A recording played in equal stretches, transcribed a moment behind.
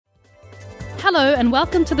Hello and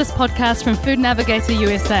welcome to this podcast from Food Navigator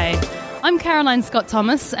USA. I'm Caroline Scott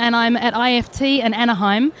Thomas and I'm at IFT in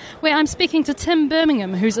Anaheim, where I'm speaking to Tim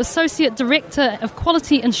Birmingham, who's Associate Director of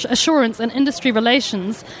Quality Assurance and Industry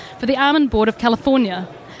Relations for the Almond Board of California.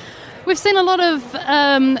 We've seen a lot of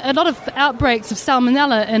outbreaks of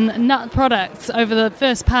salmonella in nut products over the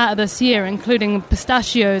first part of this year, including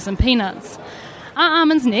pistachios and peanuts. Are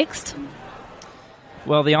almonds next?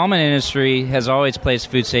 Well, the almond industry has always placed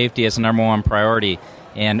food safety as the number one priority,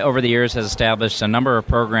 and over the years has established a number of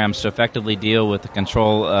programs to effectively deal with the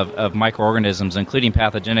control of microorganisms, including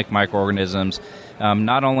pathogenic microorganisms,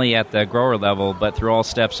 not only at the grower level, but through all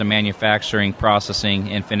steps of manufacturing, processing,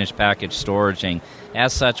 and finished package storaging.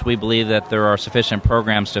 As such, we believe that there are sufficient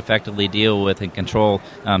programs to effectively deal with and control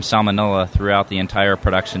salmonella throughout the entire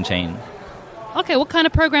production chain. Okay, what kind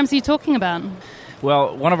of programs are you talking about?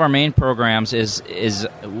 Well, one of our main programs is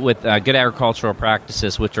with good agricultural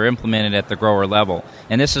practices, which are implemented at the grower level.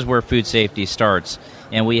 And this is where food safety starts.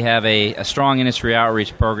 And we have a strong industry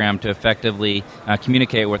outreach program to effectively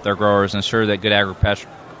communicate with our growers and ensure that good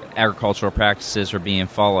agricultural practices are being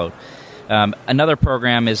followed. Another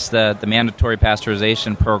program is the mandatory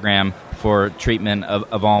pasteurization program for treatment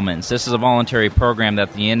of almonds. This is a voluntary program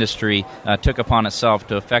that the industry took upon itself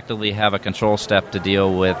to effectively have a control step to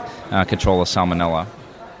deal with control of salmonella.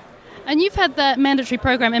 And you've had that mandatory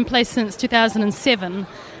program in place since 2007.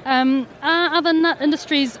 Are other nut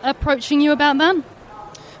industries approaching you about that?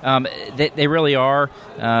 They really are.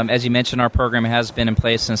 As you mentioned, our program has been in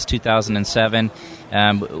place since 2007.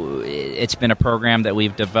 It's been a program that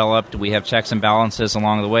we've developed. We have checks and balances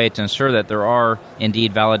along the way to ensure that there are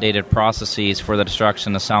indeed validated processes for the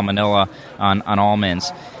destruction of salmonella on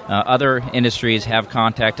almonds. Other industries have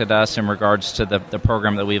contacted us in regards to the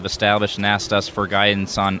program that we've established and asked us for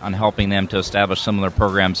guidance on helping them to establish similar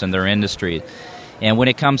programs in their industry. And when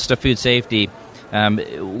it comes to food safety,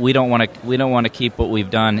 we don't want to keep what we've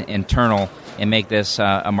done internal and make this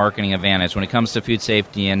a marketing advantage. When it comes to food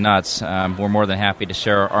safety and nuts, we're more than happy to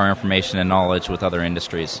share our information and knowledge with other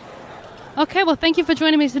industries. Okay, well, thank you for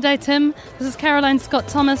joining me today, Tim. This is Caroline Scott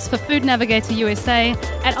Thomas for Food Navigator USA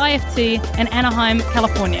at IFT in Anaheim,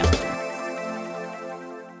 California.